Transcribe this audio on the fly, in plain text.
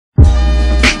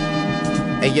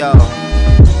Hey yo,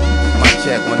 mic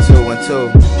check, 1 2 1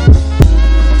 2.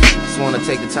 Just wanna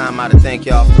take the time out to thank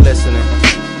y'all for listening,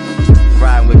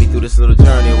 riding with me through this little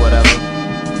journey or whatever.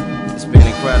 It's been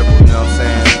incredible, you know what I'm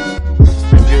saying? It's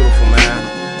been beautiful,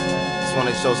 man. Just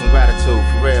wanna show some gratitude,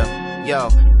 for real. Yo,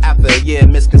 after a year of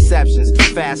misconceptions,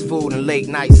 fast food and late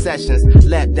night sessions,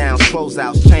 letdowns,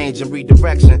 closeouts, change and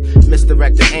redirection,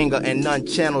 misdirected anger and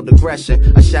unchanneled aggression.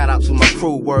 A shout out to my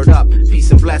crew, word up, peace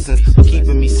and blessings for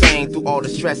keeping me sane through all the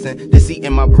stressing that's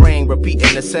eating my brain,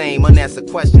 repeating the same unanswered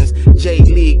questions.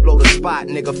 J-League, blow the spot,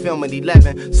 nigga filming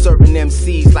 11, serving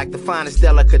MCs like the finest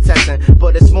delicatessen.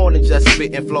 But it's more than just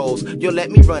spitting flows, yo,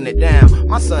 let me run it down.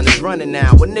 My son is running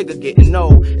now, a nigga getting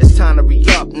old. It's time to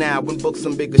re-up now and book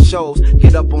some bigger shows.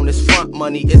 Get up on this front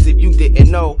money as if you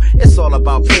didn't know. It's all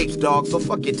about papes, dog, so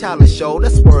fuck your talent show.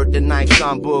 Let's word the night,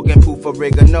 Sean Boog and Poof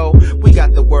Oregano. We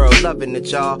got the world loving it,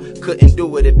 y'all. Couldn't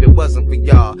do it if it wasn't for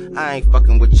y'all. I ain't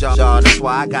fucking with y'all, that's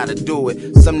why I gotta do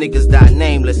it. Some niggas die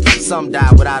nameless, some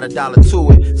die without a dollar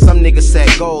to it. Some niggas set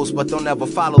goals, but don't ever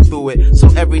follow through it. So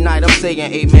every night I'm saying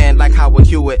amen like Howard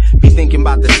Hewitt. Be thinking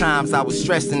about the times I was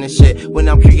stressing and shit. When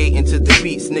I'm creating to the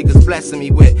beats niggas blessing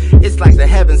me with. It's like the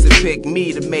heavens have picked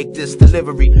me to make this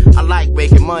delivery. I like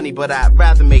making money, but I'd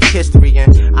rather make history.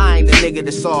 And I ain't a nigga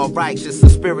that's all righteous or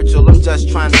spiritual. I'm just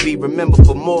trying to be remembered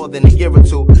for more than a year or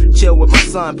two. Chill with my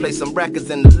son, play some records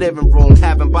in the living room,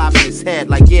 having Bob in his head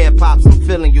like, yeah, Pops, I'm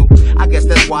feeling you. I guess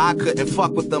that's why I couldn't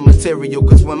fuck with the material,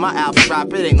 cause when my album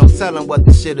drop, it ain't no telling what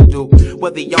the shit'll do.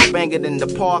 Whether y'all bang it in the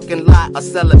parking lot or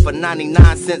sell it for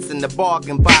 99 cents in the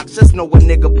bargain box, just know a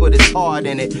nigga put his heart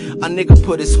in it. A nigga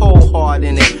put his whole heart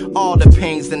in it. All the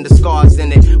pains and the scars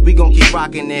in it. We gon' keep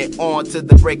rocking it on to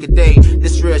the break of day.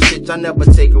 This real shit y'all never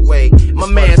take away. My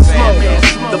man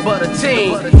Smoke, the Butter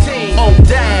Team, O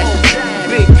Dash,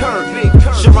 Big Kurt,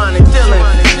 Sharon and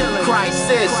Dylan,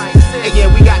 Crisis. And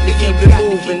yeah, we got to keep it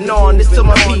moving on. This to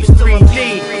my peeps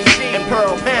 3D and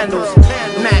Pearl Handles,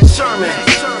 Matt Sherman,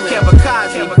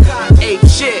 Kamikaze, Ape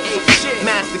Shit,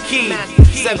 Master Key,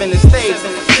 7 Estates,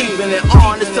 keeping it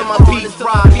on. This to my peeps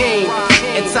Raheem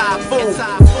and Typhoon,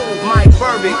 Mike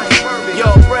Burbick, Yo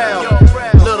Rel,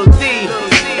 Little D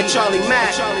and Charlie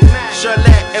Mack, Charlotte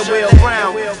and Will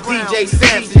Brown, DJ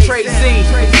Samps and Trey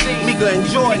Z, Mika and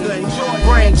Jordan,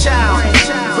 Brand Child,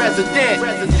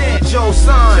 Resident, Joe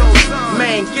Son,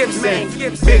 Main Gibson,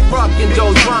 Big Rock and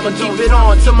Joe Drama. Keep it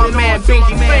on to my man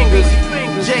Pinky Fingers,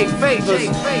 Jay Favors,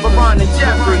 Baron and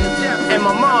Jeffrey, and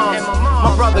my mom,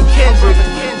 my brother Kendrick,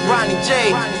 Ronnie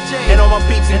J, and all my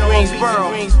peeps in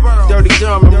Greensboro, Dirty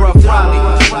Durham and Rough Raleigh,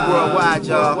 worldwide,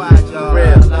 y'all,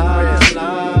 real.